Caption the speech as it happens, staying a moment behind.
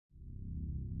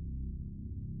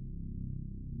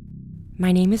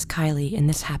My name is Kylie, and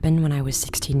this happened when I was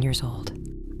 16 years old.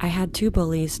 I had two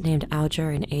bullies named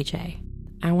Alger and AJ.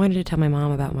 I wanted to tell my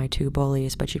mom about my two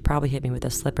bullies, but she'd probably hit me with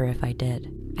a slipper if I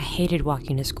did. I hated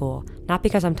walking to school, not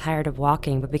because I'm tired of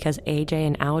walking, but because AJ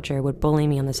and Alger would bully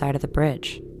me on the side of the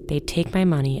bridge. They'd take my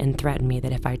money and threaten me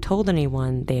that if I told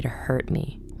anyone, they'd hurt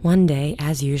me. One day,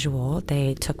 as usual,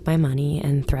 they took my money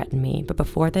and threatened me, but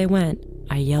before they went,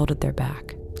 I yelled at their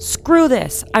back. "Screw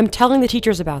this! I'm telling the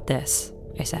teachers about this,"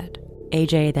 I said.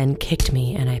 AJ then kicked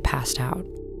me and I passed out.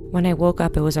 When I woke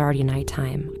up, it was already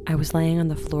nighttime. I was laying on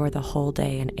the floor the whole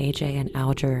day and AJ and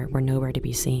Alger were nowhere to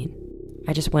be seen.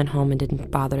 I just went home and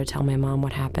didn't bother to tell my mom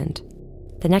what happened.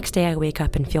 The next day I wake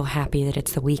up and feel happy that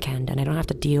it's the weekend and I don't have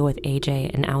to deal with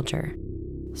AJ and Alger.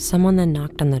 Someone then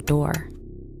knocked on the door.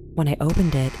 When I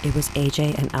opened it, it was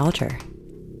AJ and Alger.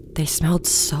 They smelled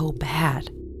so bad.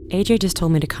 AJ just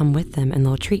told me to come with them and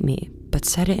they'll treat me, but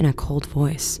said it in a cold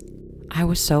voice. I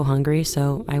was so hungry,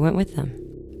 so I went with them.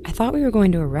 I thought we were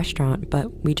going to a restaurant,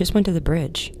 but we just went to the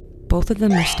bridge. Both of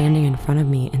them were standing in front of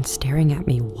me and staring at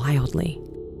me wildly.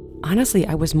 Honestly,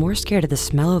 I was more scared of the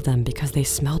smell of them because they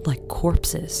smelled like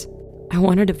corpses. I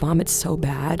wanted to vomit so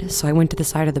bad, so I went to the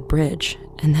side of the bridge,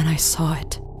 and then I saw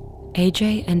it.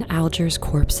 AJ and Alger's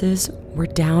corpses were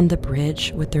down the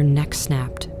bridge with their necks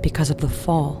snapped because of the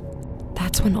fall.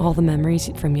 That's when all the memories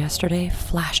from yesterday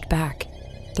flashed back.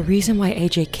 The reason why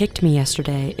AJ kicked me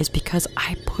yesterday is because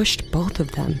I pushed both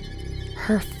of them.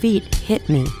 Her feet hit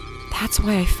me. That's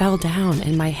why I fell down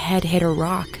and my head hit a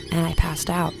rock and I passed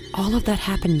out. All of that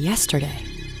happened yesterday.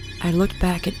 I looked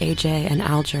back at AJ and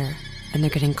Alger and they're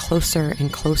getting closer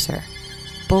and closer.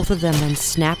 Both of them then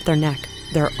snapped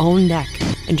their own neck,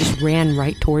 and just ran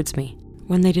right towards me.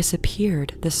 When they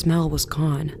disappeared, the smell was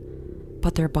gone,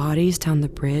 but their bodies down the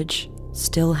bridge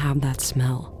still have that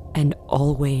smell and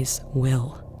always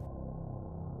will.